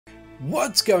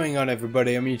What's going on,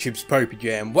 everybody? I'm YouTube's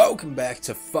popeyJN. Welcome back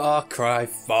to Far Cry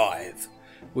 5.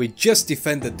 We just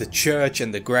defended the church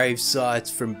and the grave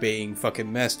sites from being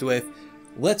fucking messed with.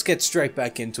 Let's get straight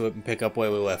back into it and pick up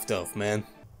where we left off, man.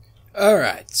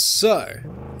 Alright, so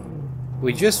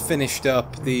we just finished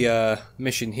up the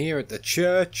mission here at the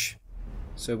church.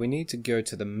 So we need to go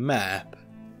to the map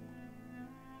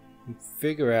and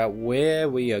figure out where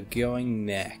we are going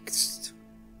next.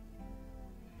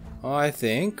 I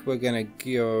think we're gonna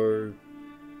go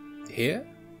here.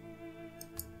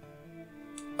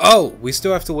 Oh, we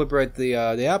still have to liberate the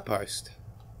outpost.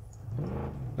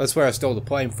 That's where I stole the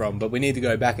plane from, but we need to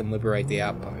go back and liberate the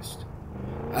outpost.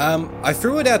 I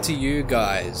threw it out to you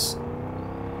guys.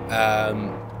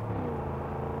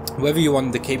 Whether you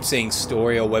wanted to keep seeing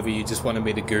story or whether you just wanted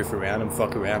me to goof around and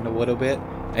fuck around a little bit.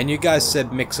 And you guys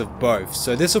said mix of both.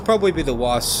 So this will probably be the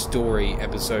last story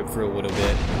episode for a little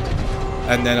bit.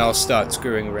 And then I'll start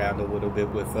screwing around a little bit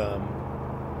with,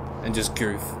 and just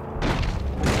goof.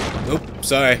 Oop,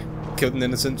 sorry. Killed an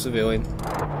innocent civilian.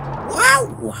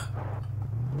 Wow!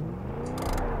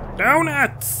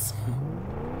 Donuts!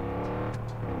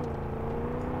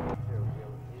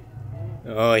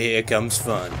 Oh, here comes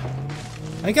fun.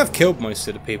 I think I've killed most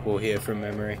of the people here from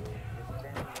memory.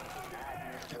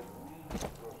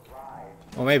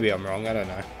 Or maybe I'm wrong, I don't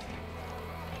know.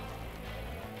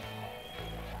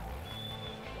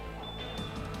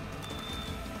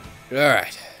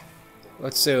 Alright,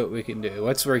 let's see what we can do.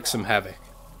 Let's wreak some havoc.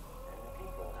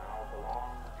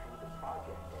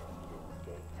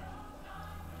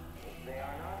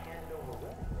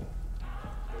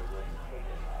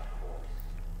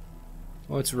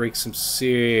 Let's wreak some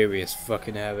serious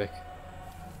fucking havoc.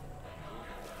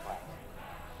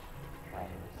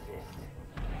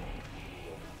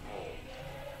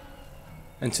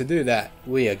 And to do that,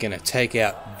 we are gonna take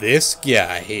out this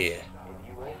guy here.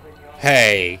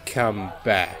 Hey, come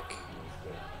back.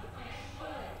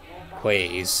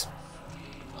 Please.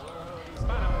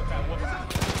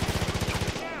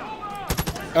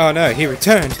 Oh no, he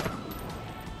returned.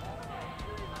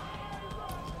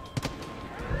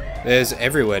 There's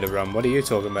everywhere to run. What are you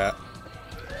talking about?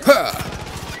 Huh.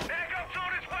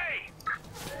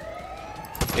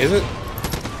 Is it?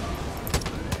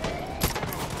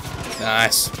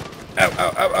 Nice. Ow,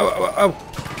 ow, ow, ow, ow,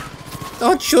 ow.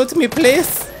 Don't shoot me,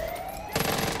 please.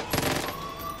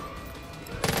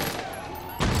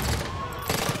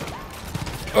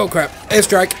 Oh crap,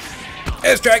 airstrike!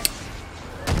 Airstrike!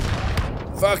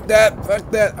 Fuck that,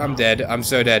 fuck that. I'm dead, I'm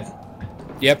so dead.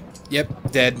 Yep,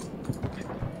 dead.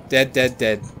 Dead, dead,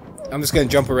 dead. I'm just gonna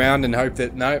jump around and hope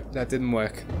that, no, that didn't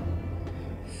work.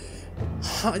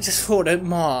 I just thought it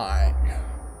might.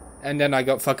 And then I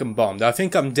got fucking bombed. I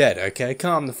think I'm dead, okay?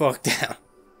 Calm the fuck down.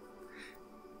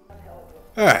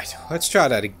 Alright, let's try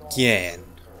that again.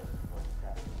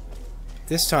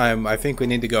 This time, I think we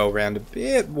need to go around a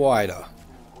bit wider.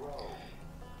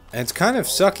 And it's kind of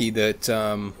sucky that,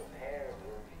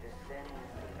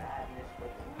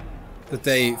 that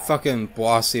they fucking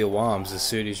blast the alarms as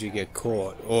soon as you get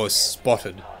caught, or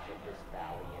spotted.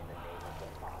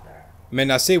 I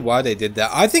mean, I see why they did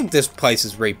that. I think this place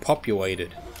is repopulated.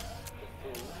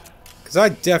 Because I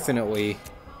definitely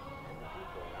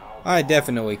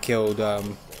killed, I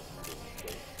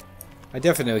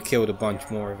definitely killed a bunch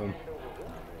more of them.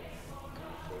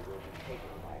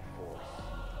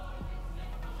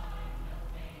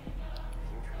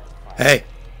 Hey!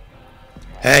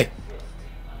 Hey!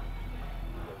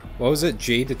 What was it?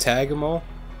 G to tag them all?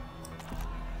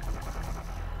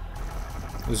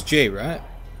 It was G, right?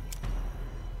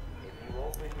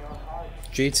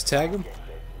 G to tag them?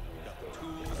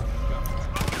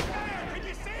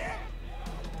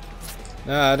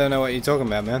 No, I don't know what you're talking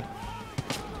about, man.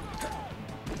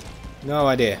 No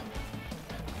idea.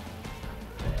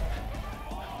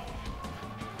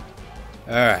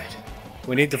 Alright.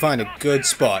 We need to find a good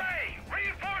spot.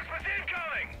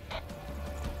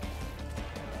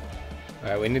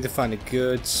 Alright, we need to find a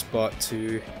good spot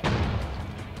to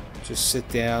just sit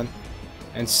down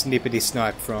and snippety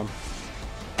snipe from.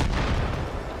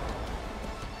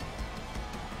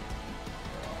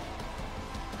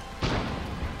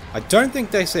 I don't think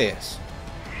they see us.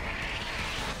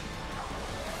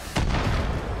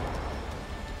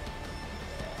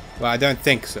 Well, I don't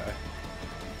think so.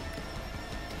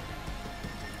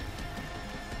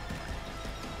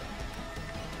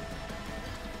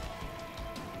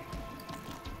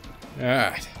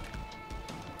 Alright.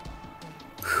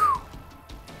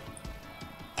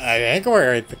 I think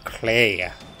we're at the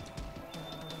clear.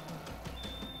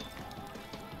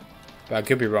 But I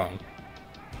could be wrong.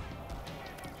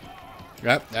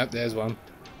 Yep, there's one.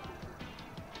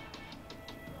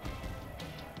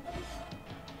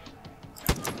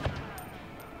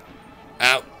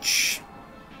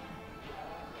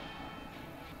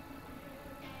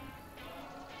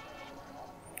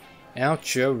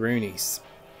 Ouch-a-roonies.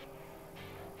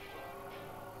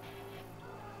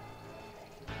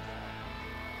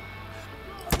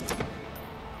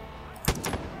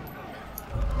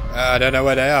 I don't know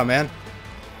where they are, man.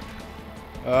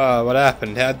 Oh, what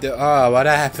happened? What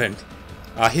happened?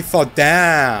 Oh, he fell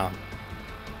down.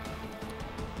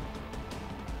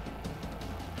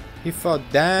 He fell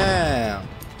down.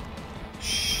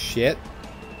 Shit.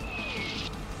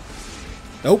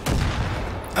 Nope.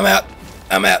 I'm out.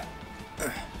 I'm out.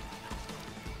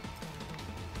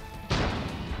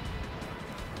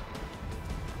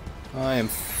 I am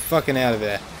fucking out of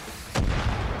there.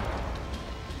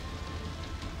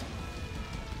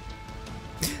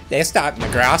 They're starting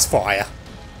a grass fire.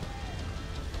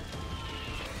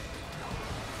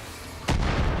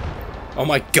 Oh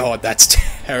my god, that's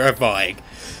terrifying.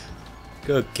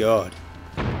 Good god.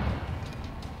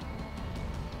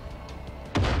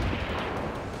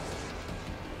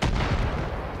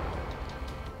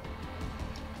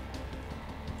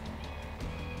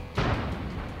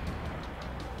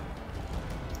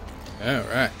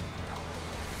 Alright.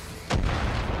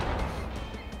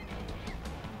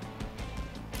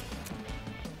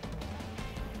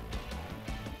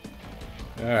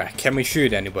 Alright, can we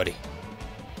shoot anybody?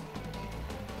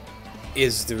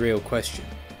 Is the real question.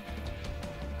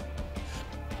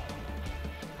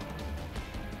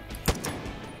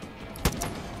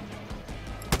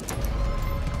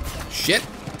 Shit!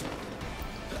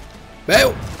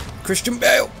 Bail! Christian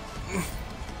Bale!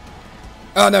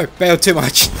 Oh no, bailed too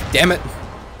much. Damn it.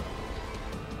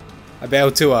 I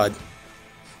bailed too hard.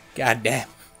 God damn.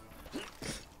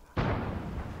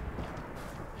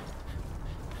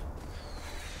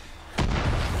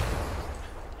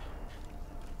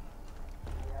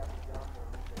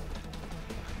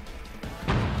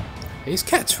 These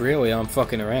cats really aren't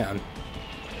fucking around.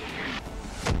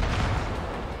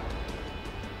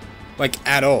 Like,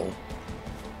 at all.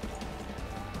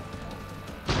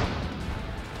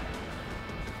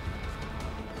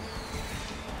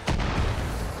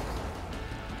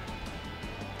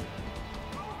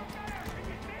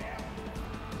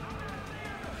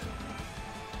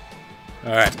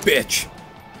 Alright, bitch.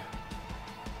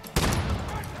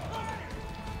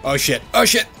 Oh shit, oh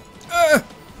shit!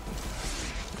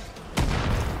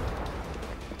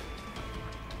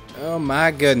 Oh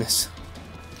my goodness.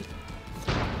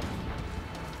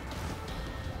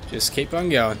 Just keep on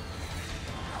going.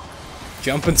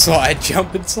 Jump and slide,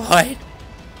 jump and slide.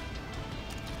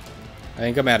 I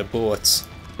think I'm out of bullets.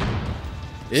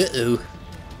 Uh-oh.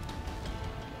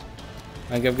 I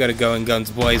think I've got to go in guns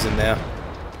blazing now.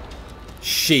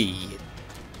 Shit.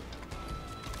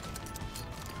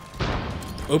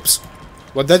 Oops.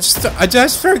 What? I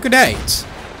just threw grenades.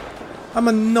 I'm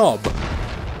a knob.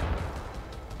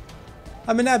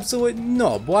 I'm an absolute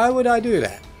knob. Why would I do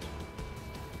that?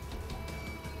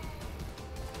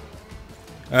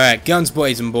 Alright, guns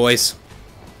blazing, boys.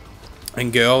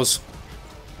 And girls.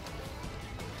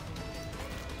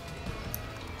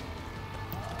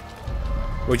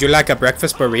 Would you like a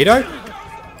breakfast burrito?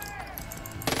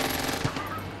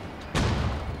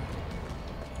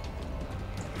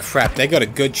 Crap, they got a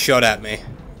good shot at me.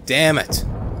 Damn it.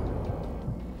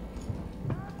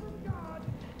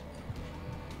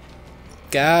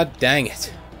 God dang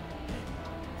it.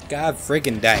 God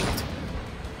friggin' dang it.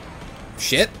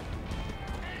 Shit.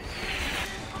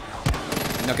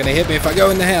 Not gonna hit me if I go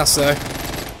in the house, though.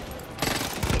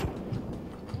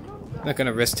 Not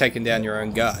gonna risk taking down your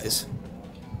own guys.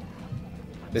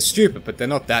 They're stupid, but they're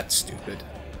not that stupid.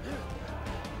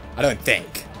 I don't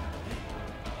think.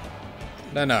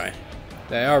 I don't know.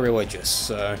 They are religious,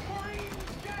 so...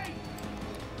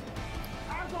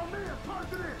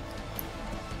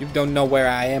 You don't know where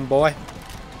I am, boy.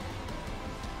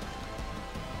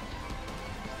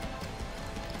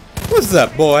 What's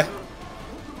up, boy?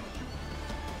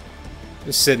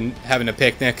 Just sitting, having a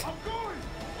picnic.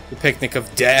 The picnic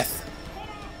of death.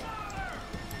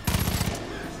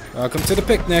 Welcome to the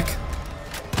picnic.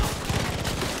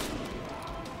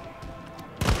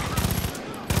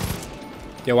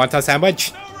 You want a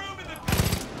sandwich?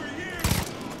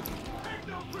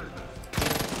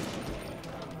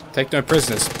 Take no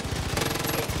prisoners.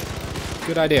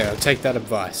 Good idea, I'll take that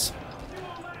advice.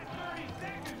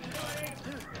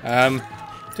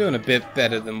 Doing a bit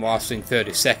better than lasting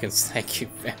 30 seconds, thank you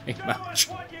very much.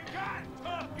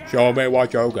 Show me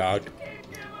what you got.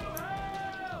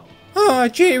 Oh,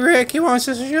 gee, Rick, he wants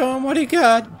us to show him what he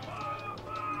got.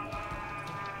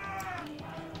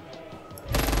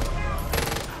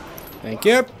 Thank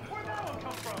you.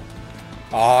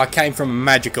 Oh, I came from a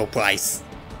magical place.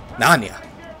 Narnia.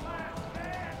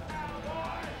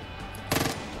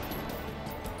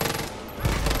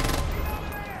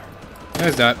 No,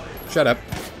 it's not. Shut up.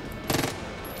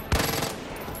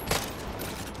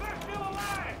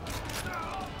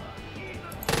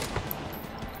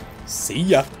 See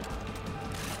ya.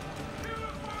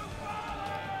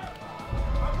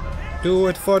 Do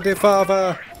it for the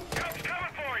father.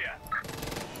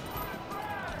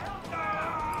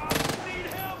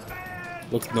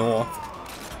 Look north.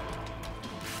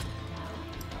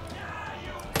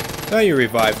 Don't you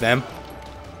revive them.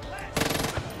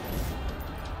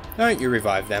 Don't you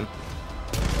revive them.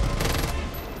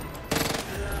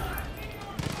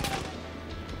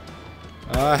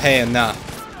 Ah, hey, nah.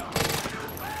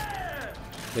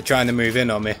 They're trying to move in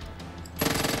on me.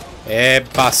 Eh,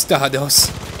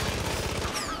 bastardos.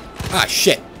 Ah,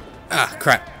 shit. Ah,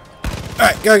 crap.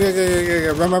 Alright, go, go, go, go,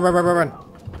 go, go. Run, run, run, run, run, run.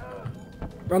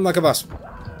 Run like a boss.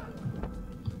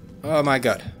 Oh my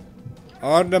god.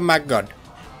 Oh my god.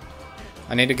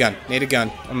 I need a gun. Need a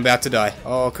gun. I'm about to die.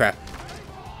 Oh crap.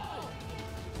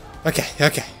 Okay,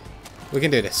 okay. We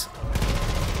can do this.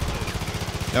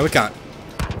 No, we can't.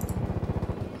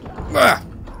 Ah.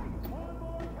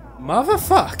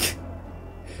 Motherfuck.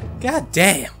 God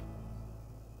damn.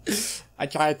 I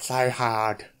tried so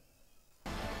hard.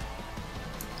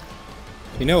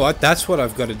 You know what? That's what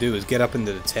I've got to do, is get up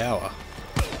into the tower.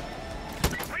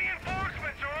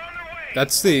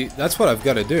 That's what I've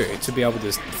got to do to be able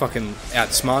to fucking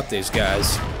outsmart these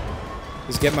guys.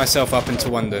 Is get myself up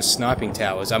into one of those sniping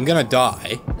towers. I'm gonna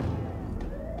die,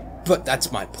 but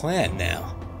that's my plan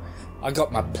now. I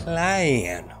got my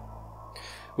plan,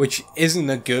 which isn't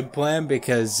a good plan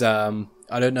because I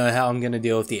don't know how I'm gonna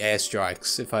deal with the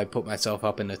airstrikes if I put myself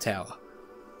up in the tower.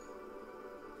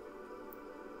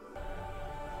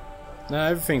 No,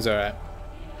 everything's alright.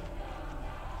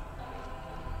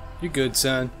 You good,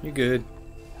 son? You good?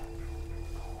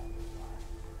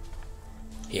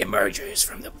 He emerges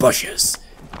from the bushes.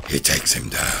 He takes him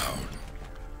down.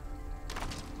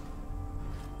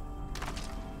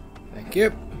 Thank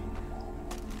you.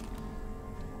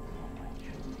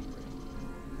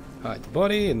 Hide the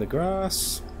body in the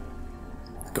grass.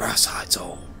 The grass hides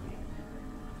all.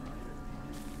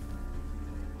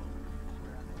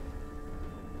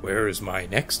 Where is my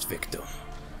next victim?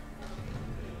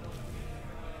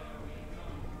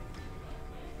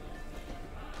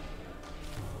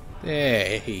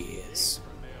 There he is.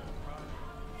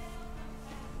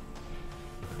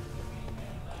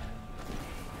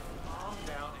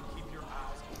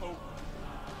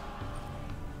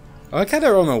 I like how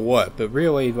they're on alert, but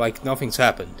really, like, nothing's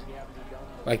happened.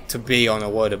 Like, to be on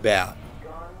alert about.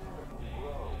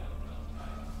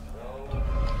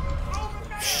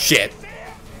 Shit.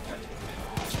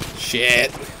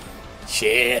 Shit.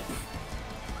 Shit.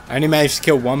 I only managed to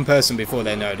kill one person before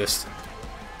they noticed.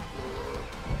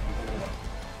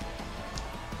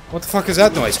 What the fuck is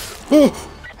that noise? Oh!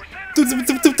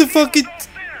 The fucking...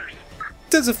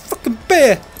 There's a fucking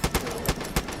bear!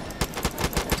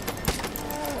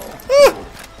 Ah!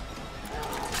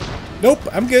 Nope,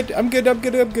 I'm good, I'm good, I'm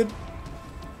good, I'm good.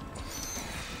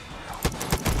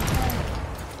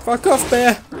 Fuck off,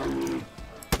 bear!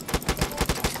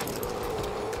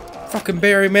 Fucking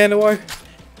Barry Manilow.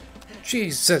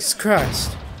 Jesus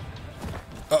Christ.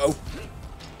 Uh-oh.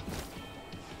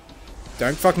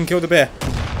 Don't fucking kill the bear.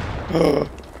 Oh,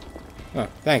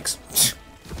 thanks.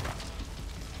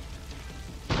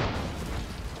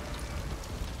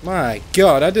 My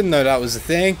god, I didn't know that was a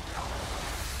thing.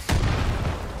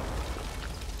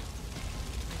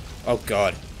 Oh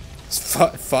god.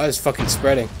 Fire's fucking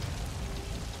spreading.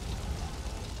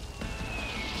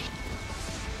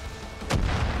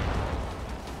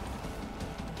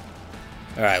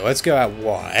 Alright, let's go out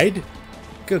wide.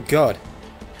 Good god.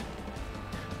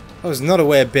 I was not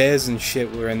aware bears and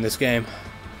shit were in this game.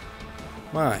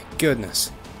 My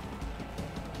goodness.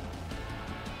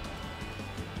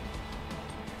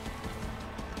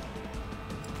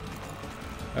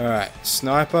 Alright,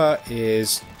 sniper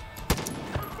is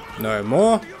no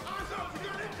more.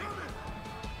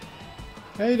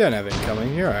 Hey, you don't have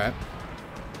incoming, you're alright.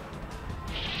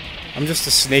 I'm just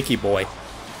a sneaky boy.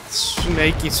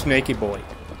 Snaky boy.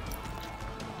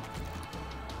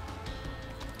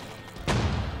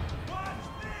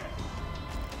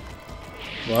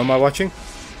 What am I watching?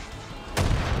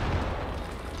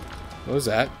 What was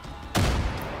that?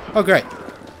 Oh great.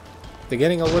 They're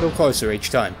getting a little closer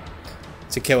each time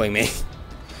to killing me.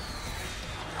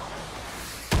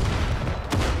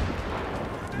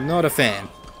 Not a fan.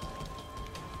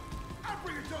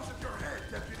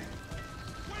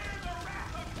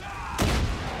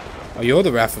 Oh, you're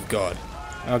the Wrath of God.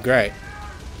 Oh great.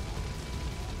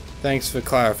 Thanks for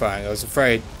clarifying. I was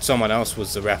afraid someone else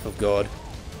was the Wrath of God.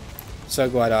 So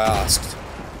glad I asked.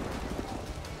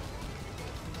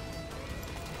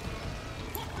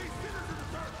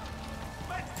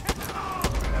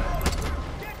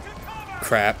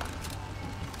 crap.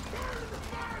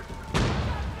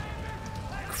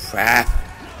 Crap.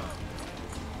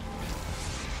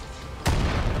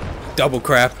 Double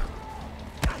crap.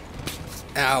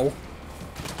 Ow.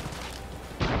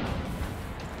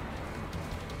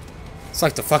 It's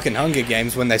like the fucking Hunger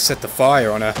Games when they set the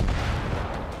fire on her.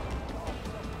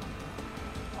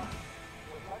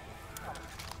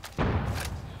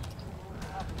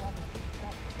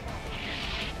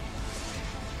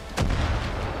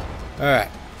 Alright.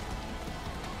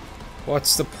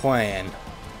 What's the plan?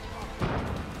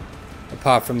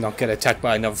 Apart from not get attacked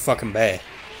by another fucking bear.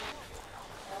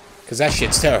 Because that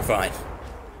shit's terrifying.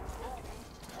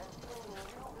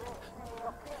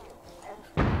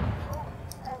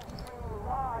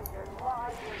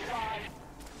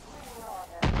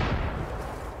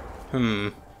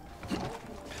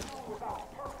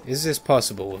 Is this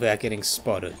possible without getting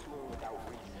spotted?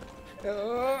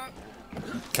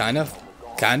 Kind of.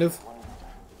 Kind of.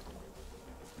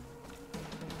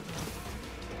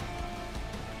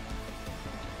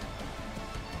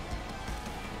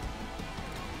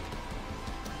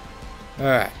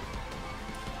 Alright.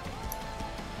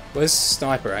 Where's the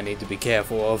sniper I need to be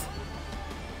careful of?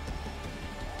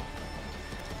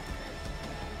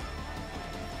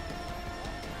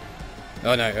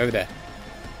 Oh no, over there.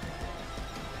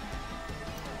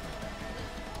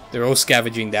 They're all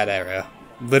scavenging that area.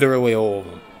 Literally all of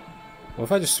them. What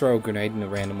if I just throw a grenade in a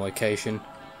random location?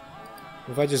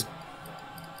 What if I just...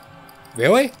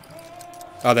 Really?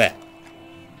 Oh, there.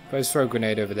 If I just throw a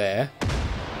grenade over there.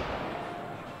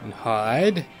 And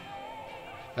hide.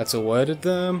 That's alerted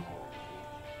them.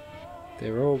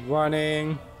 They're all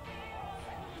running.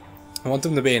 I want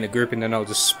them to be in a group and then I'll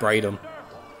just spray them.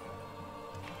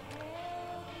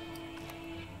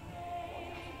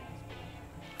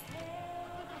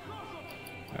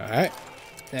 Alright.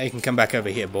 Now you can come back over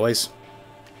here, boys.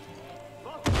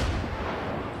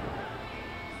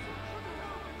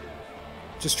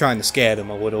 Just trying to scare them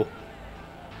a little.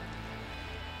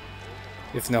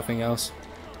 If nothing else.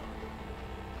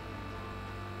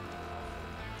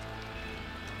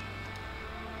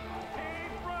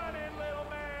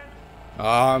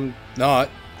 Not.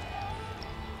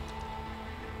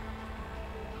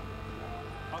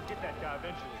 I'll get that guy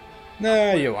eventually.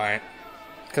 No, you won't.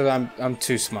 Because I'm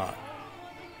too smart.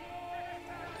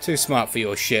 Too smart for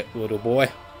your shit, little boy.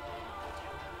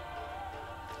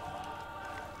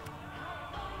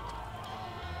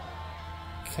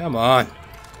 Come on.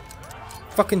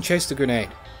 Fucking chase the grenade.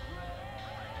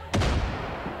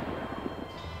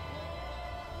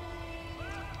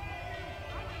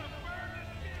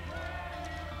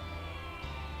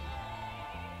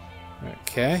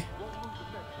 Okay.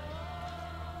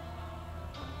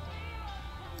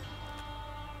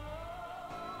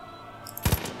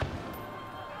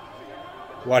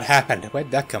 What happened?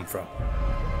 Where'd that come from?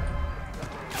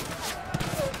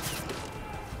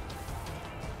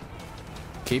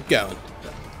 Keep going.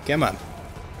 Come on.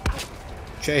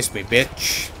 Chase me,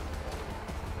 bitch.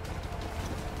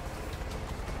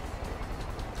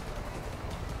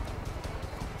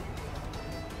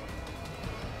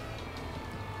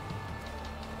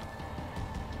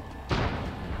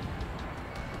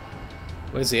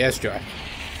 Where's the airstrike?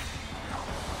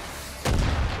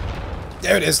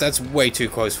 There it is, that's way too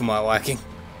close for my liking.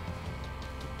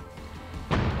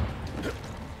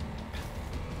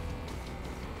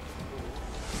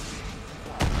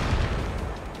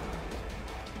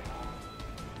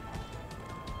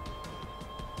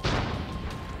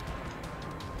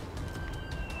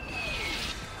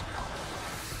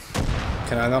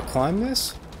 Can I not climb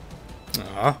this?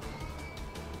 Aww.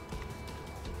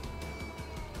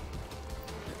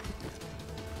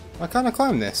 Why can't I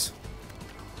climb this?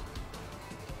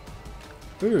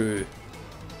 Ooh.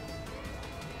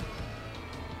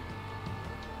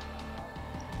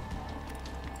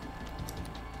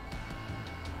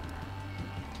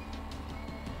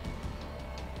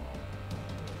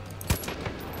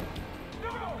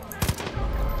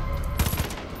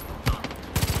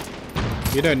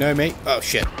 You don't know me? Oh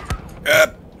shit.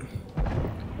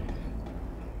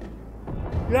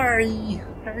 Yay!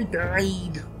 I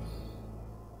died.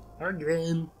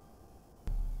 Again.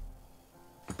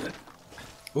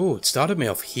 Oh, it started me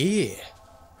off here.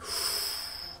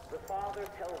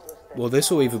 Well, this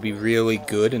will either be really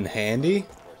good and handy,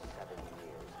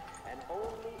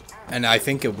 and I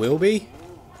think it will be.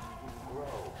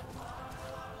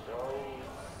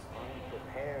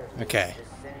 Okay.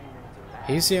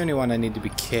 He's the only one I need to be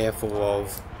careful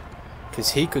of,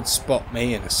 because he could spot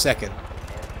me in a second.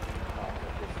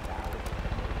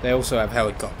 They also have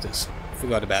helicopters.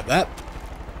 Forgot about that.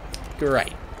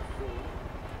 Great.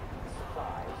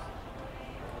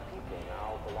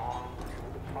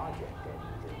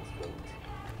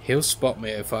 He'll spot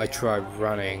me if I try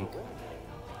running.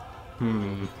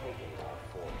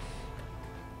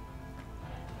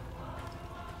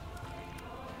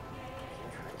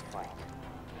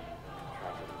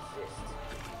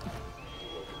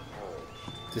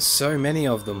 There's so many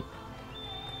of them.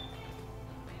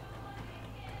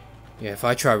 Yeah, if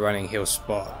I try running, he'll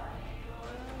spot.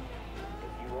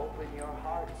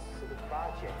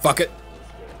 Fuck it!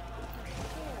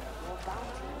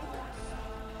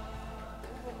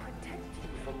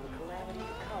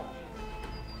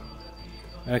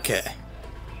 Okay.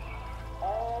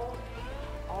 All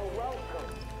are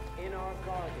welcome in our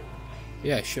garden.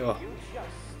 Yeah, sure. You just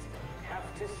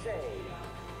have to say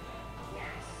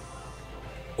yes.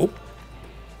 Oh.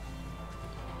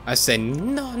 I say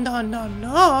no, no, no,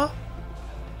 no.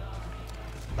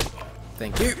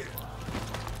 Thank you.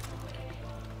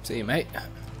 See you, mate.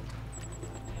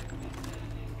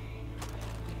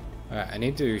 Alright, I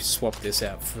need to swap this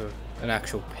out for an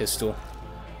actual pistol.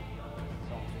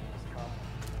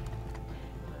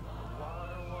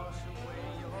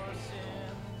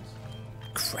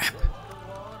 Crap.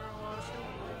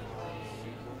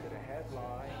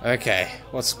 Okay,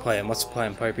 what's the plan? What's the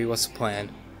plan, Popey? What's the plan?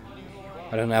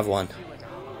 I don't have one.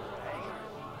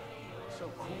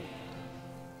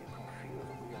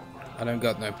 I don't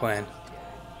got no plan.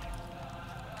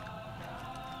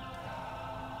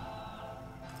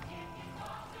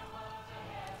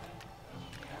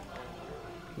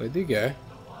 Where'd he go?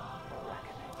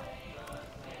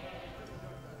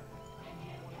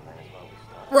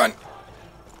 Run!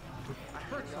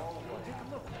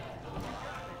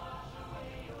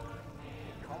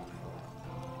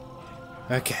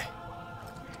 Okay.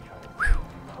 Whew.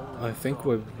 I think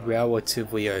we're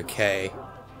relatively okay.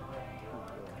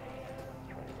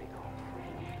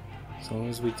 As long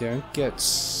as we don't get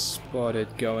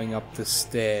spotted going up the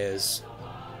stairs,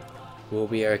 we'll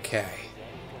be okay.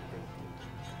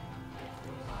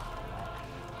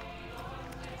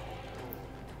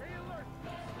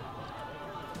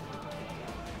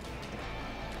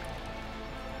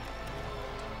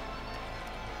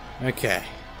 Okay.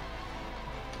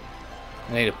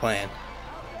 I need a plan.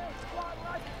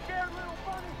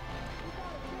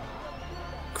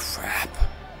 Crap.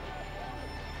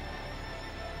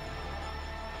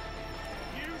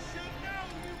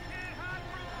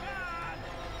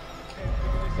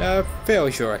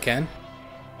 Fairly sure I can.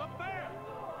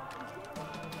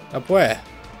 Up where?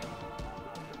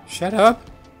 Shut up.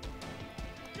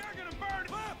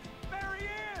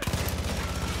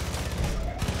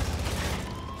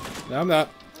 No, I'm not.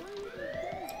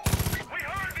 We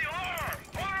heard the alarm.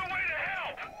 On our way to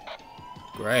help.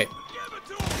 Great.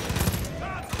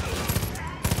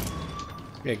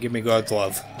 Yeah, give me God's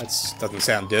love. That doesn't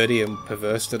sound dirty and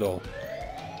perverse at all.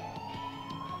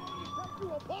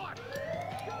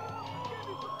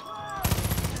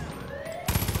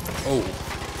 Oh.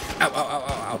 Ow, ow, ow,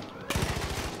 ow, ow.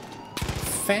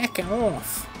 Fuck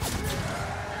off.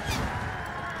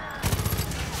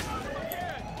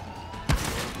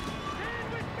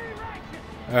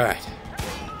 Alright.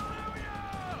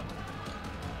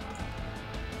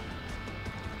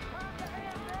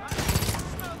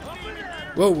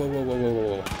 Whoa, whoa, whoa, whoa, whoa,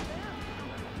 whoa.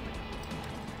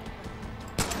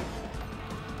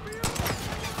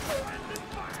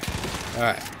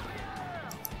 Alright.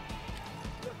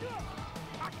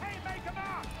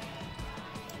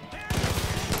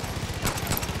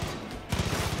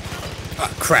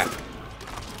 Ah, crap.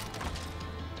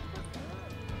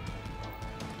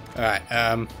 Alright,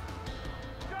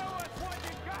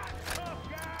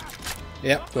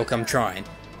 yep, look, I'm trying.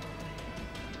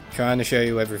 Trying to show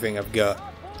you everything I've got.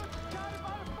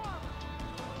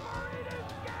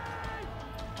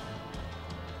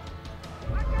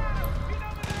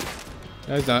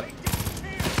 No, it's not.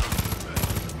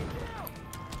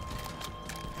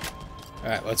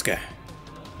 Alright, let's go.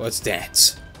 Let's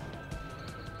dance.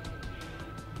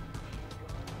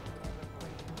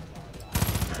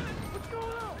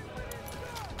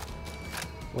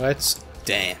 Let's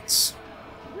dance.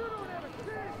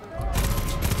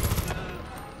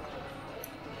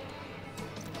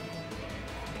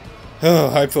 Oh,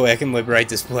 hopefully I can liberate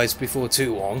this place before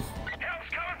too long. Help's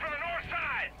coming from the north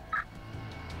side.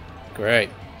 Great.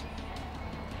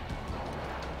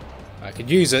 I could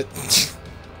use it.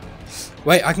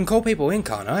 Wait, I can call people in,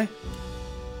 can't I?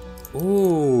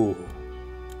 Ooh.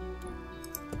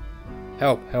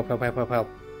 Help, help, help, help, help, help.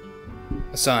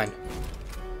 A sign.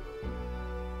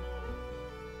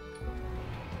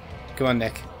 Come on,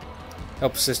 Nick.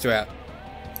 Help a sister out.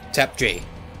 Tap G.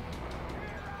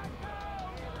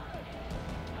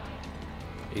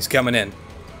 He's coming in.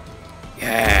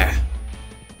 Yeah.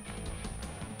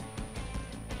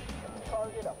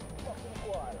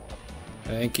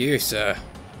 Thank you, sir.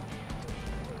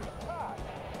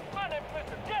 My name's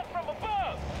Mr. Death from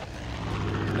above.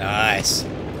 Nice.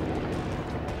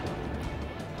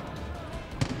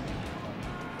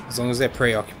 As long as they're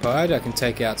preoccupied, I can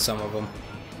take out some of them.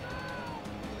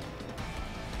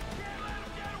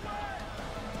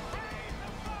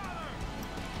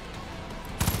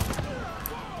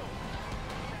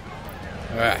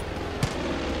 Alright.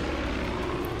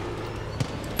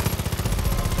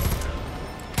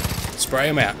 Spray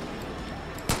them out.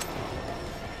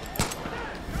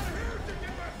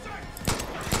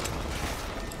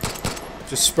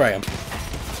 Just spray them.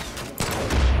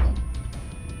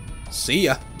 See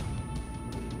ya.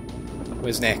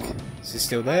 Where's Nick? Is he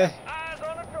still there? Eyes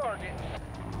on a target.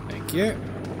 Thank you.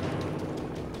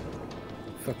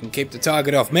 Fucking keep the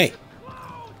target off me.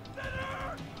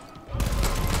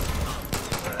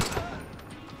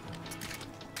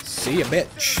 See ya,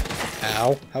 bitch.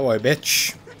 Ow. Hello,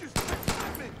 bitch.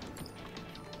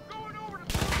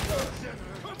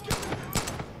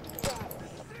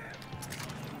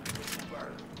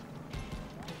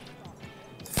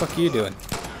 What the fuck are you doing?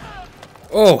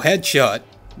 Oh, headshot.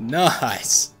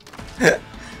 Nice.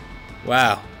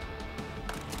 Wow.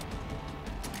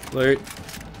 Loot.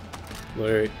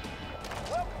 Loot.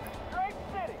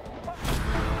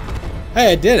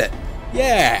 Hey, I did it.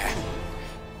 Yeah.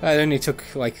 That only took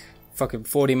like fucking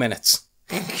 40 minutes.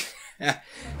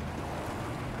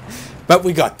 But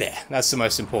we got there. That's the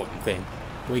most important thing.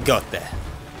 We got there.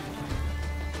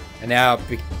 And now it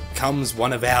becomes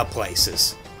one of our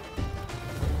places.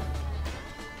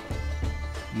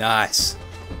 Nice.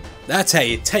 That's how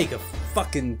you take a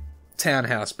fucking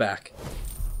townhouse back.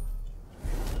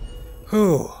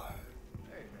 Whew.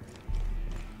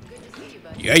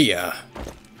 Yeah.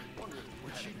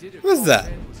 What's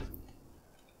that?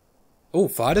 Oh,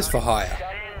 fighters for hire.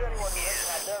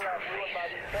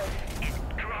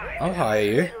 I'll hire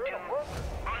you.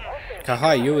 Can I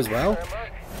hire you as well?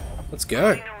 Let's go.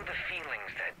 I know the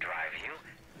feelings that drive you.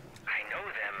 I know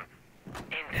them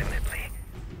intimately.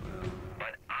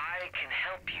 But I can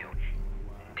help you,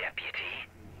 deputy.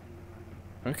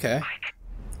 Okay.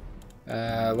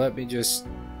 Let me just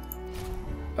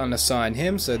unassign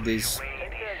him so these...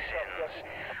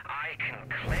 I can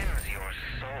cleanse your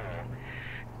soul.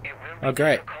 It will be Oh,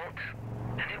 great. difficult,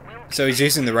 and it will be So he's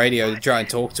using the radio to try and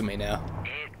talk to me now.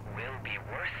 It will be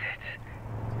worth it.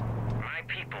 My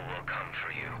people will come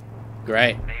for you.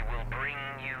 Great. They will bring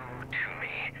you to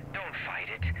me. Don't fight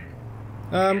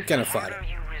it. I'm gonna The fight it. harder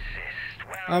you resist,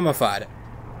 well, I'm gonna fight it.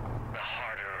 the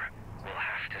harder we'll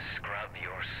have to scrub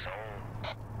your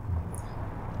soul.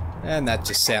 And that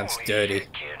just sounds dirty. Kid,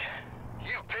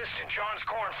 you pissed in John's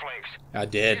cornflakes. I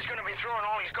did. He's gonna be throwing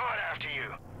all he's got after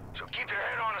you. So keep your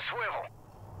head on a swivel.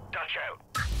 Dutch out.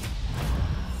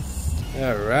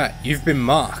 Alright, you've been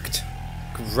marked.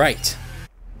 Great.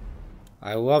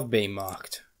 I love being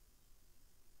marked.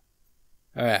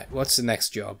 Alright, what's the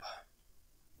next job?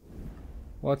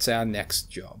 What's our next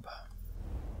job?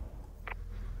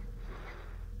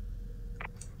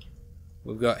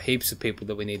 We've got heaps of people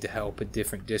that we need to help in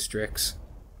different districts.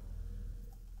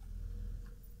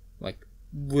 Like,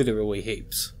 literally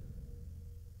heaps.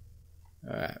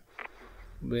 Alright.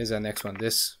 Where's our next one?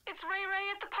 This? It's Ray Ray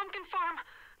at the pumpkin farm.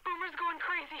 Boomer's going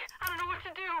crazy. I don't know what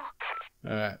to do.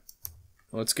 Alright.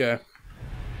 Let's go.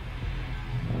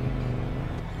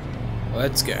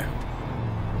 Let's go.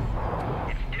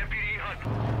 It's Deputy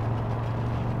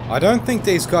Hunt. I don't think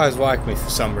these guys like me for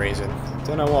some reason.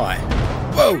 Don't know why.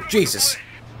 Whoa, Jesus!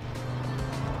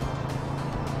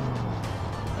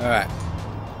 Alright.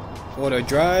 Auto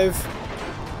drive.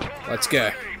 Let's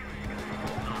go.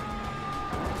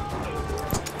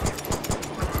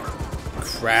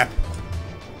 Crap.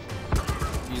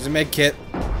 Use a med kit.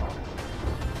 Use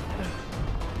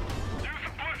the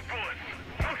push bullets.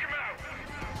 Knock him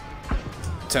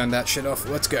out. Turn that shit off.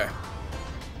 Let's go.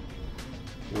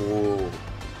 Whoa.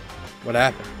 What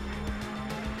happened?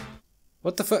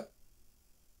 What the fuck?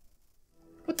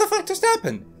 What the fuck just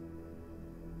happened?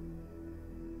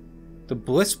 The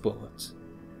bliss bullets.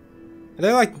 Are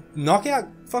they like knockout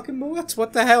fucking bullets?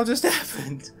 What the hell just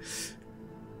happened?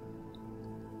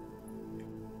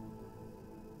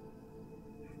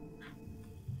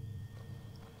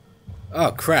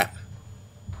 Oh crap.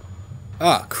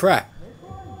 Oh crap.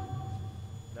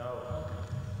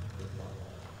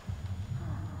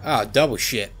 Oh, double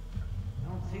shit.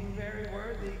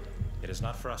 It is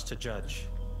not for us to judge.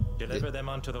 Deliver them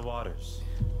unto the waters.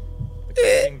 The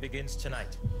cleansing begins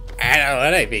tonight. I don't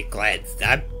want to be cleansed.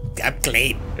 I'm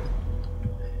clean.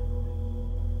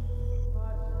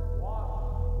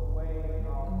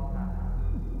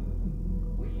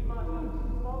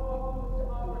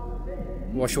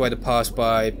 Wash away the past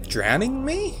by drowning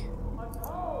me?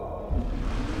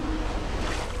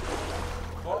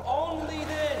 For only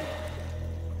then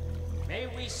may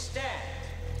we stand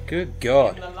Good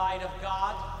God. in the light of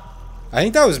God I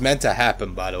think that was meant to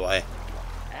happen, by the way.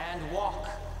 and walk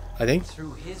I think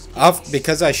through his gates.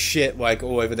 because I shit like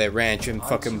all over their ranch and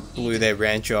fucking blew their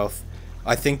ranch off.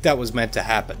 I think that was meant to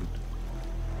happen.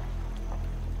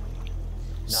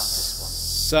 Not this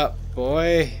Sup,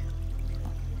 boy?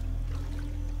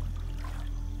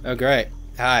 Oh, great.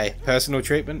 Hi. Personal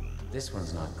treatment? one. This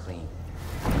one's not clean.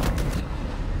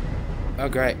 Oh,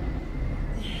 great.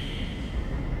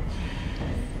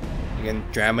 You gonna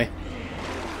drown me?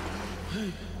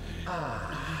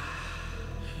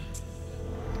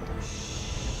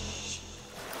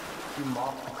 You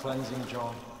mock the cleansing,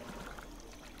 John?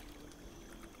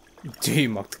 Do you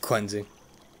mock the cleansing?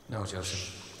 No,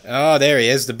 Joseph. Oh, there he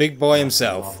is, the big boy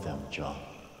himself. Love them, John.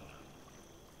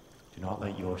 Do not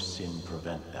let your sin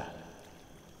prevent that.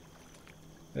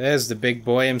 There's the big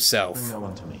boy Bring himself. that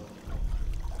one to me.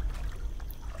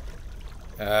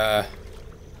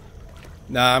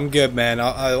 Nah, I'm good, man.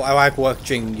 I like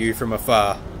watching you from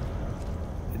afar.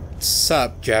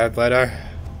 Sup, Jared Leto?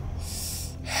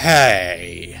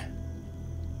 Hey.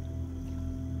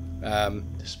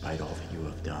 Despite all that you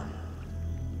have done,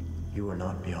 you are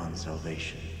not beyond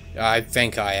salvation. I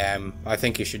think I am. I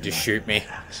think you should just shoot me.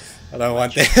 Acts of I don't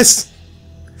want this.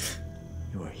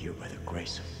 You are here by the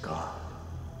grace of God.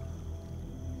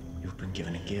 You've been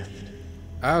given a gift.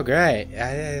 Oh, great.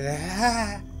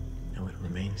 Now it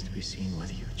remains to be seen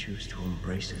whether you choose to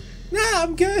embrace it. Nah,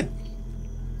 I'm good.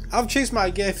 I'll choose my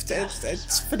gift.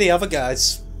 It's for the other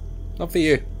guys, not for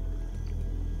you.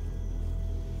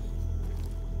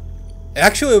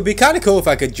 Actually, it would be kind of cool if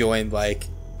I could join, like,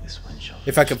 This one shall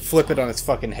if I could flip it on its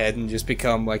fucking head and just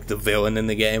become, like, the villain in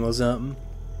the game or something.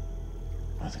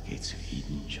 All the gates of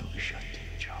Eden shall be shut to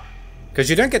you, John. Because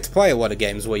you don't get to play a lot of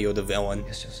games where you're the villain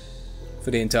Yes, Joseph.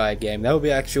 for the entire game. That would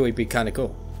be actually be kind of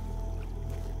cool.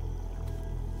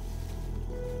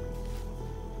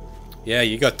 Yeah,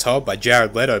 you got told by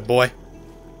Jared Leto, boy.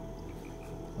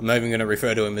 I'm not even going to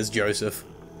refer to him as Joseph.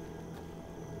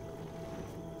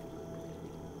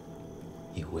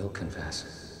 You will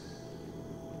confess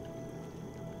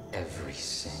every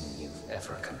sin you've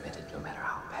ever committed, no matter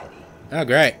how petty, Oh,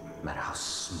 great. no matter how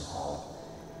small.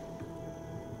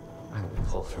 I will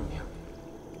pull from you.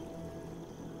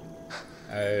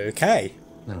 Okay.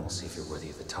 Then we'll see if you're worthy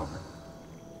of atonement.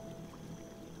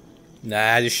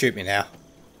 Nah, just shoot me now.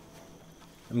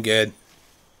 I'm good.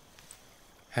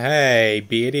 Hey,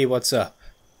 Beardy, what's up?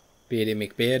 Beardy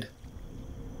McBeard.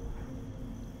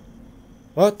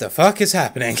 What the fuck is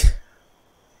happening?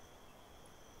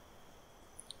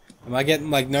 Am I getting,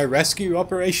 like, no rescue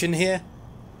operation here?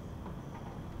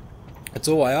 That's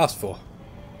all I asked for.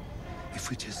 If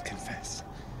we just confess.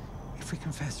 If we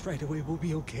confess right away, we'll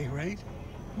be okay, right?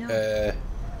 No,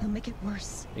 you'll make it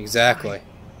worse. Exactly.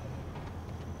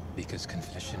 Because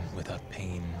confession without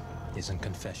pain isn't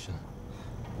confession.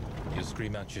 You'll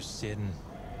scream out your sin,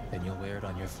 then you'll wear it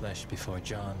on your flesh before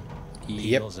John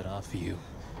Yep. peels it off of you.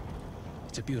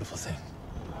 It's a beautiful thing.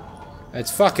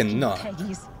 It's fucking not.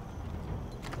 Peggy's.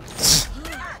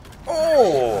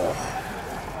 Oh!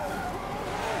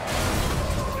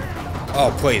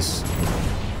 Oh, please.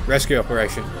 Rescue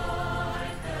operation.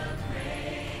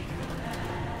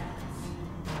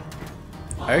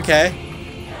 Okay.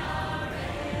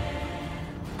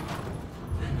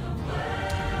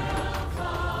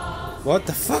 What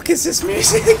the fuck is this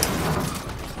music?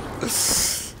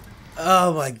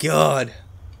 Oh my god.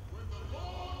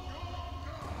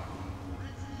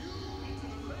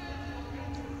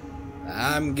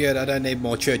 I'm good, I don't need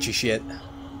more churchy shit.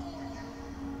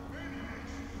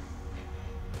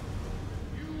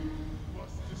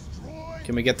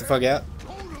 Can we get the fuck out?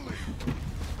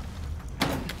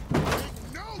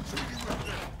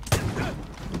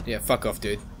 Yeah, fuck off,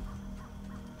 dude.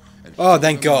 Oh,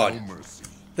 thank God.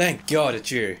 Thank God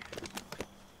it's you.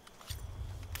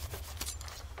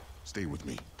 Stay with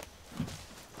me.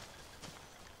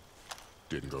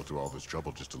 Didn't go through all this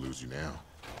trouble just to lose you now.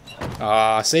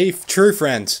 Ah, see? True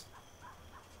friends.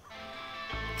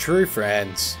 True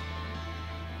friends.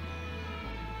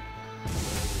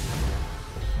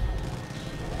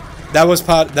 That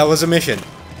was a mission.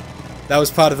 That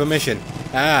was part of a mission.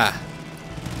 Ah.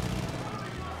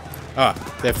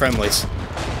 Ah, they're friendlies.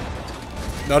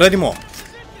 Not anymore.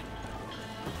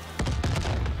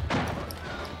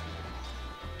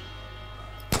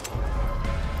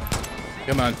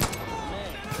 Come on.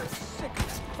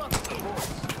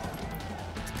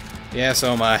 Yeah,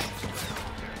 so am I.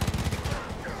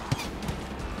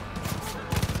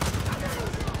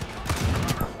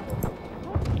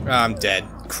 I'm dead.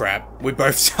 Crap. We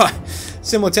both die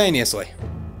simultaneously.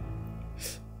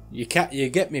 You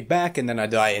get me back and then I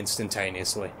die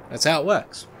instantaneously. That's how it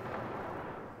works.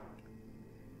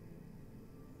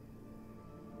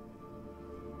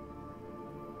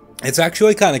 It's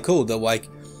actually kind of cool that, like,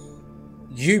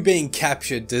 you being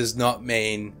captured does not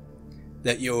mean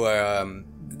that you're,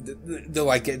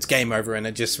 like, it's game over and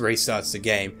it just restarts the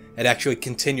game. It actually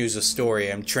continues the story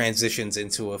and transitions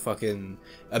into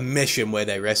a mission where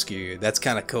they rescue you. That's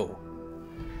kind of cool.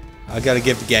 I gotta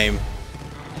give the game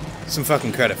some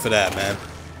fucking credit for that, man.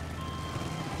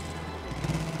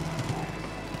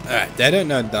 Alright, they don't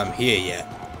know that I'm here yet.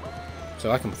 So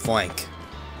I can flank.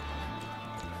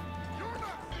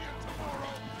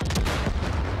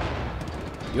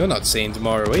 You're not seeing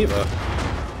tomorrow either.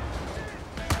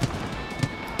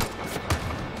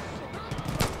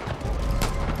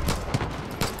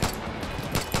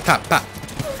 Pop, pop.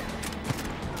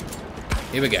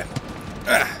 Here we go.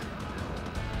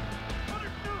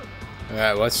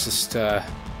 Alright, let's just, Did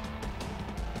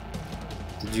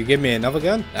you give me another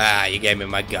gun? Ah, you gave me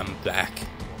my gun back.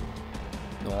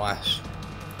 Nice.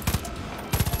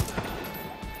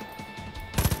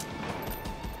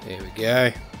 Here we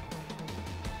go.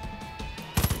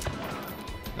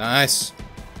 Nice.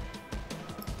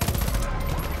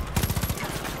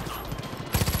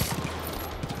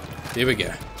 Here we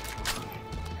go.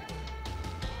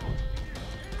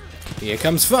 Here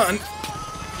comes fun.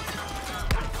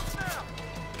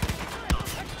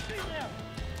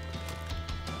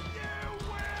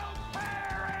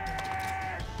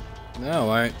 No,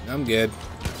 alright, I'm good.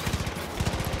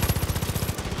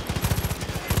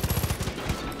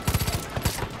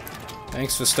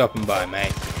 Thanks for stopping by,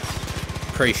 mate.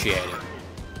 Appreciate it.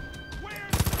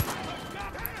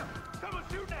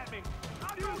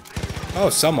 Oh,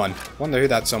 someone. Wonder who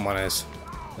that someone is.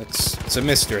 It's a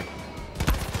mystery.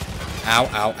 Ow,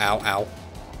 ow, ow, ow.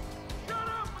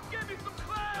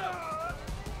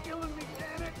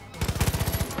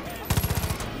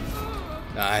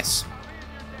 Nice.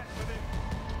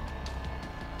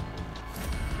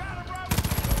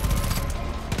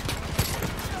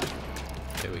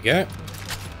 There we go.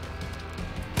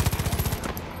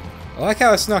 I like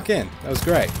how I snuck in. That was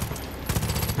great.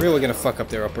 Really gonna fuck up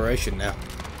their operation now.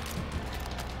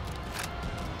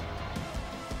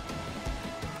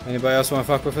 Anybody else want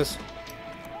to fuck with us?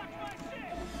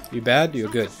 You bad? You're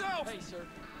good. How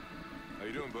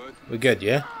you doing, bud? We're good,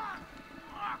 yeah?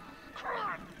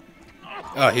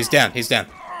 Oh, he's down. He's down.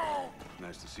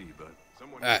 Nice to see you, bud.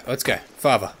 Alright, let's go.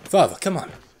 Father. Father, come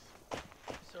on.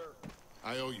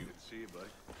 I owe you. See you, bud.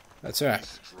 That's alright.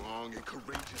 Strong and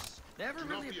courageous. Never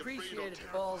really appreciated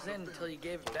balls in until you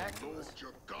gave it back to us. Lord,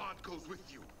 your God goes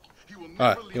with you. He will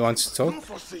Alright, never he wants to talk? nor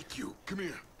forsake you. Come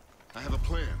here. I have a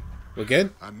plan. We're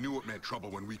good? I knew it meant trouble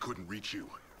when we couldn't reach you.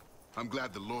 I'm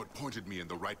glad the Lord pointed me in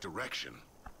the right direction.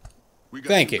 We got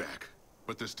Thank you. back,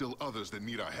 but there's still others that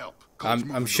need our help.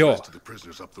 I'm sure. The rest of the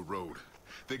prisoners up the road.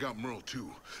 They got Merle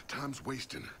too. Time's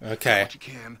wasting. Okay. Do what you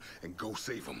can and go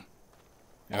save them.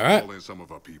 Alright. Call in some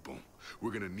of our people.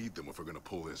 We're gonna need them if we're gonna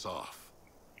pull this off.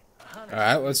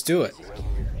 Alright, let's do it.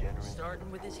 Starting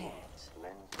with his hands.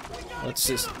 Let's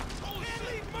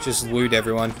just loot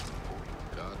everyone.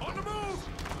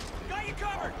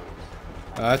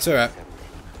 Oh, that's alright.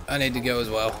 I need to go as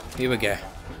well. Here we go.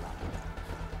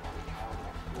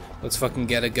 Let's fucking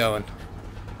get it going.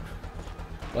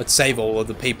 Let's save all of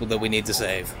the people that we need to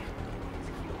save.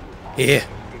 Here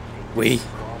we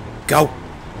go.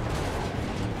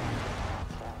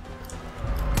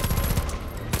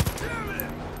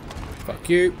 Fuck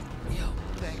you.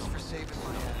 Thanks for saving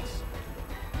my ass.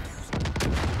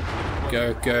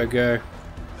 Go, go, go.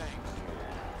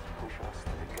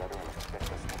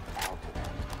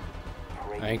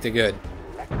 I think they're good.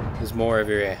 There's more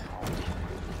over here.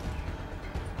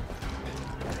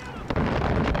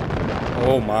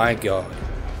 Oh my god.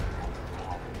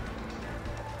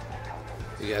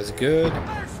 You guys are good.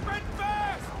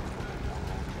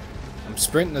 I'm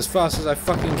sprinting as fast as I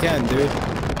fucking can, dude.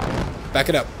 Back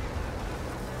it up.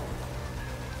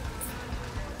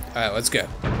 Alright, let's go.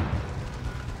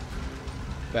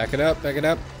 Back it up, back it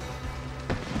up.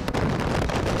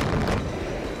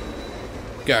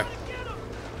 Go.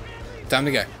 Time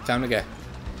to go, time to go.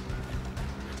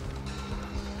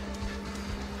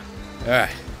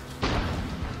 Alright.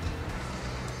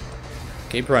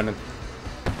 Keep running.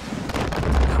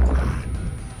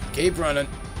 Keep running.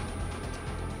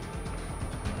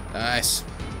 Nice.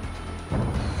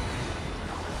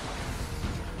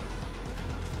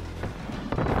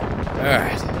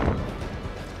 Alright.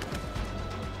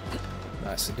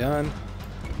 Nicely done.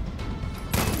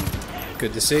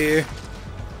 Good to see you.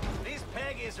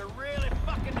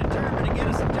 get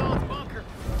us in John's bunker.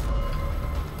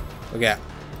 Look out.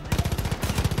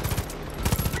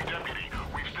 Deputy,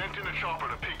 we've sent in a chopper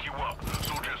to pick you up,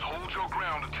 so just hold your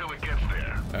ground until it gets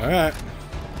there. Alright.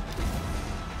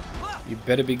 You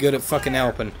better be good at fucking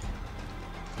helping.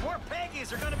 More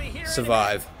Peggies are gonna be here.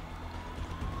 Survive.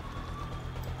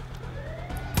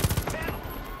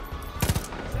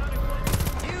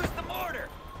 Use the mortar.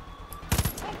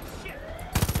 Oh shit.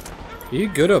 Are you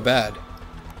good or bad?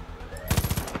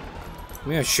 I'm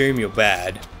gonna assume you're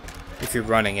bad if you're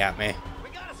running at me. We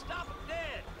gotta stop them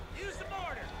dead. Use the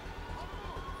mortar.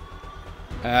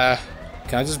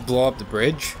 Can I just blow up the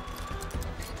bridge?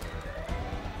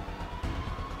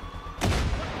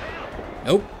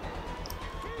 Nope.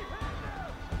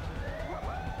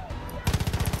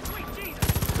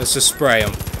 Let's just spray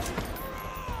him.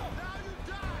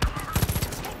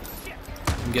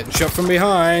 I'm getting shot from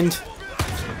behind.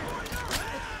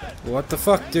 What the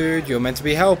fuck, dude? You're meant to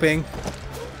be helping.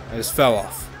 I just fell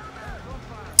off.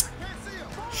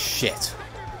 Shit.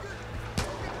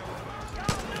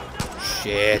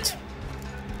 Shit.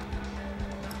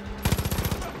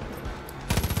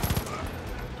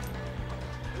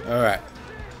 Alright.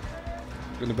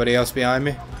 Anybody else behind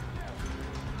me?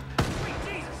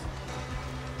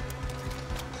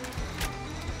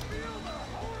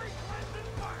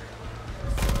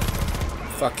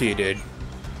 Fuck you, dude.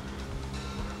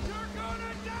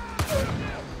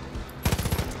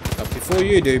 Not before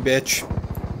you do, bitch.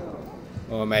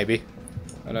 Or maybe.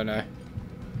 I don't know.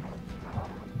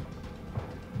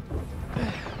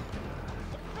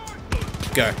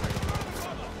 Go.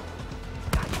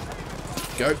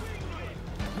 Go.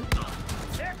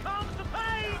 Here comes the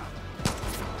pain.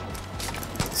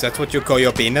 Is that what you call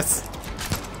your penis?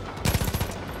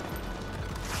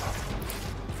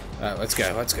 Alright, let's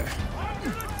go, let's go.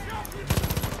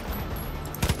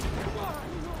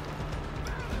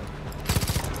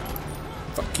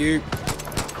 Fuck you.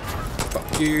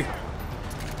 Fuck you.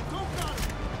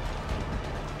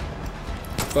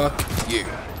 Fuck you.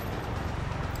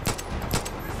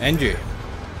 And you.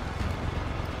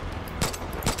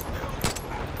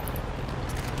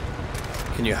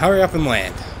 Can you hurry up and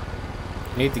land?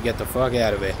 I need to get the fuck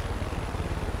out of here.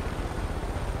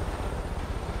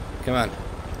 Come on.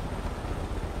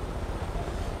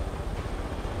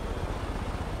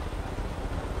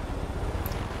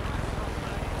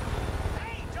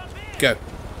 Go.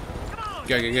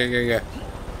 Go, go, go, go, go.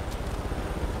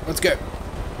 Let's go.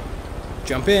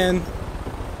 Jump in.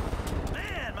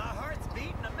 Man, my heart's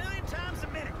beating 1,000,000 times a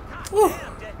minute. God Woo.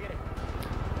 damn, deputy.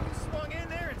 You swung in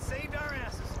there and saved our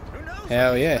asses. Who knows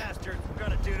Hell what these yeah. bastards were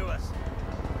gonna do to us?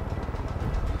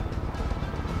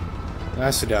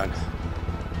 Nicely done.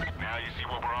 Now you see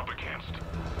what we're up against.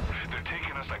 They're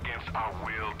taking us against our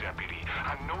will, Deputy.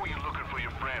 I know you're looking for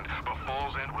your friend, but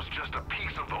Falls End was just a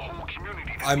piece of the whole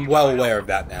community. I'm well aware of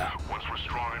that now. Once we're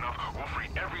strong enough, we'll free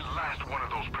every last one of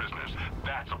those prisoners.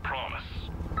 That's a promise.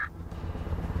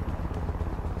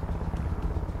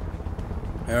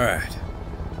 Alright.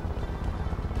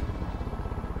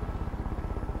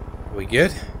 We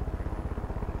good?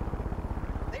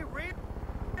 They really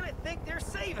think they're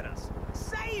saving us.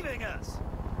 Saving us!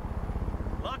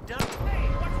 Locked up. Hey,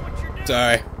 watch what you're doing.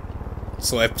 Sorry.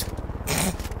 Slipped.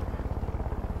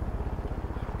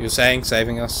 You were saying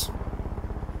saving us?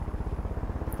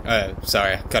 Oh,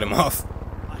 sorry, I cut him off.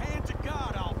 A hand to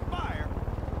God, I'll fire.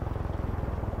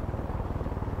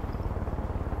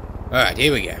 Alright,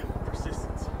 here we go.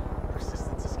 Persistence.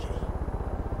 Persistence is key.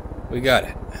 We got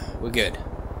it. We're good.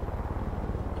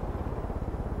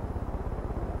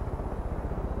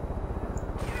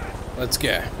 Let's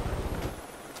go.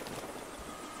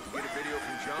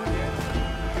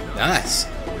 Nice.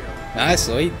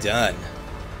 Nicely done.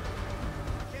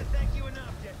 Can't thank you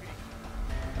enough, deputy.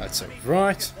 That's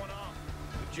alright.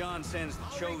 John sends the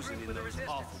chosen in those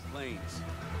awful planes.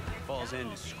 Falls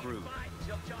End is screwed.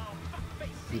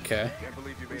 Okay.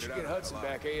 We should get Hudson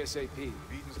back ASAP.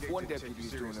 If one deputy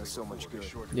is doing us so much good,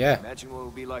 Yeah. imagine what it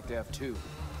would be like to have two.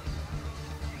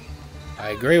 I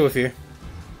agree with you.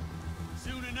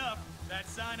 Soon enough, that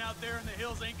sign out there in the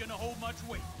hills ain't gonna hold much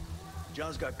weight.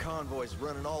 John's got convoys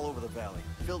running all over the valley,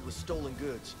 filled with stolen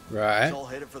goods. Right. It's all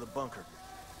headed for the bunker.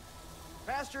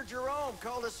 Pastor Jerome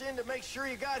called us in to make sure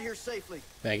you got here safely.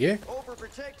 Thank you.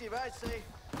 Overprotective, I'd say.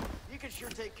 You can sure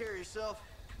take care of yourself.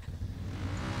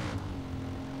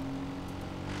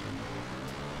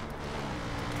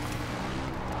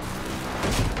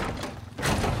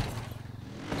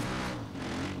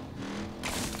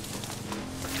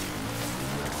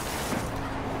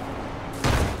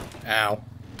 Ow.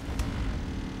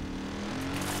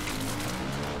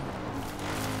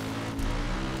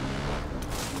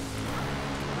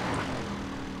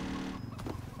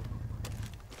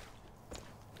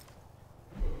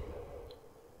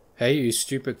 Hey, you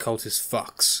stupid cultist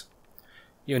fucks.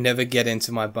 You'll never get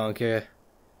into my bunker.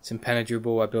 It's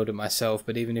impenetrable, I built it myself,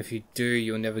 but even if you do,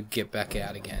 you'll never get back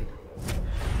out again.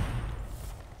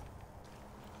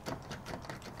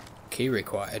 Key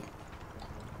required.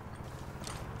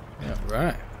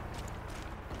 Alright.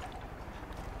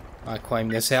 I claim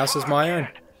this house as my own.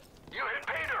 You hit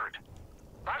pay dirt.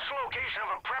 That's the location of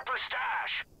a prepper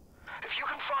stash. If you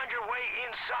can find your way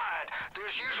inside,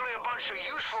 there's usually a bunch of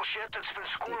useful shit that's been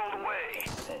squirreled away.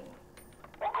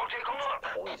 We'll go take a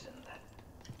look.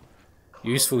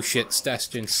 Useful shit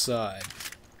stashed inside.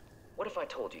 What if I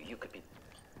told you you could be...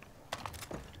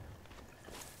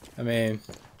 I mean,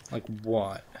 like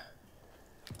what?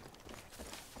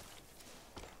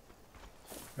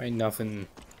 Ain't nothing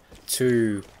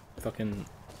too fucking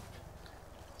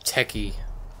techie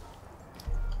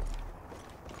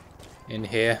in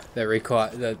here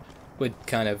that would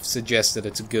kind of suggest that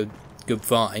it's a good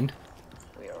find.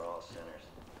 We are all sinners.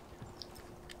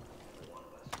 Every one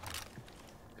of us.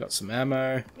 Got some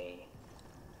ammo. Me.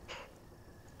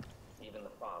 Even the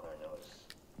Father knows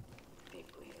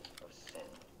deeply of sin.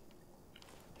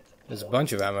 There's a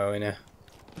bunch of ammo in here.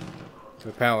 So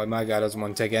apparently my guy doesn't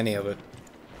want to take any of it.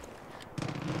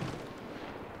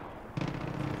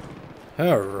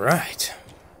 Alright.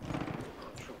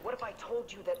 What if I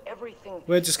told you that everything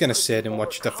We're just gonna sit and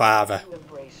watch the Father. you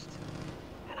embraced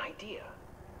an idea?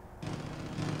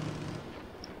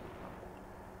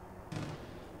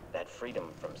 That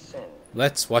freedom from sin.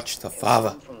 Let's watch the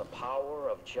Father. From the power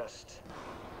of just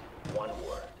one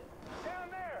word.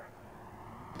 Down there.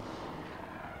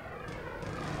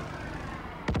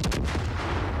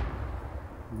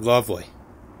 Lovely.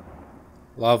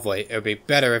 Lovely. It would be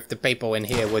better if the people in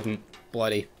here wouldn't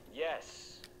bloody...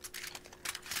 Yes.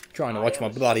 Trying to watch my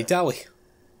bloody telly.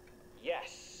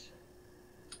 Yes.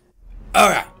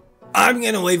 Alright. I'm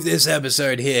gonna leave this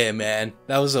episode here, man.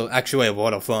 That was actually a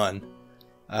lot of fun.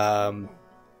 I'm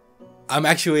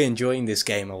actually enjoying this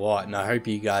game a lot, and I hope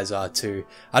you guys are too.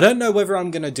 I don't know whether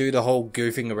I'm gonna do the whole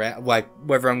goofing around, like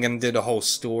whether I'm gonna do the whole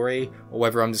story, or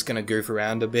whether I'm just gonna goof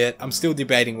around a bit. I'm still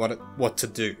debating what to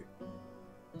do.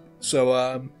 So,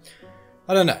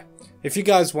 I don't know. If you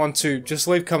guys want to, just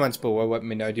leave comments below, let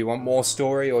me know. Do you want more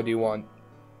story, or do you want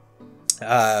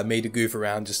me to goof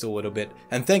around just a little bit?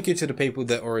 And thank you to the people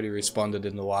that already responded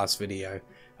in the last video.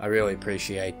 I really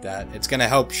appreciate that. It's going to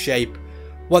help shape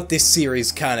what this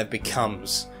series kind of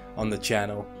becomes on the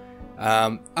channel.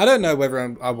 I don't know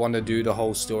whether I want to do the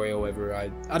whole story, or whether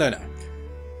I don't know.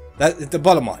 That's the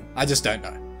bottom line. I just don't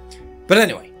know. But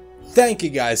anyway. Thank you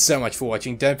guys so much for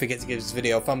watching. Don't forget to give this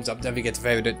video a thumbs up. Don't forget to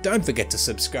favorite it. Don't forget to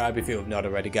subscribe if you have not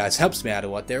already, guys. Helps me out a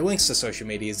lot. There are links to social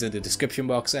medias in the description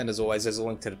box. And as always, there's a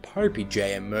link to the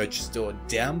popeyJN merch store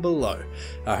down below.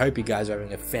 I hope you guys are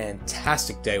having a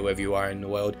fantastic day wherever you are in the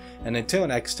world. And until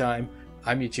next time,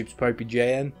 I'm YouTube's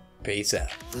popeyJN. Peace out.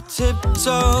 The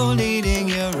tiptoe leading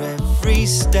your every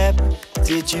step.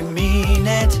 Did you mean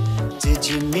it? Did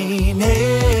you mean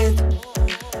it?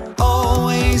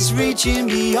 Always reaching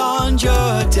beyond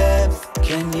your depth.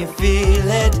 Can you feel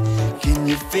it? Can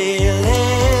you feel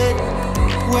it?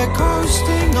 We're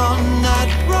coasting on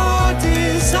that road.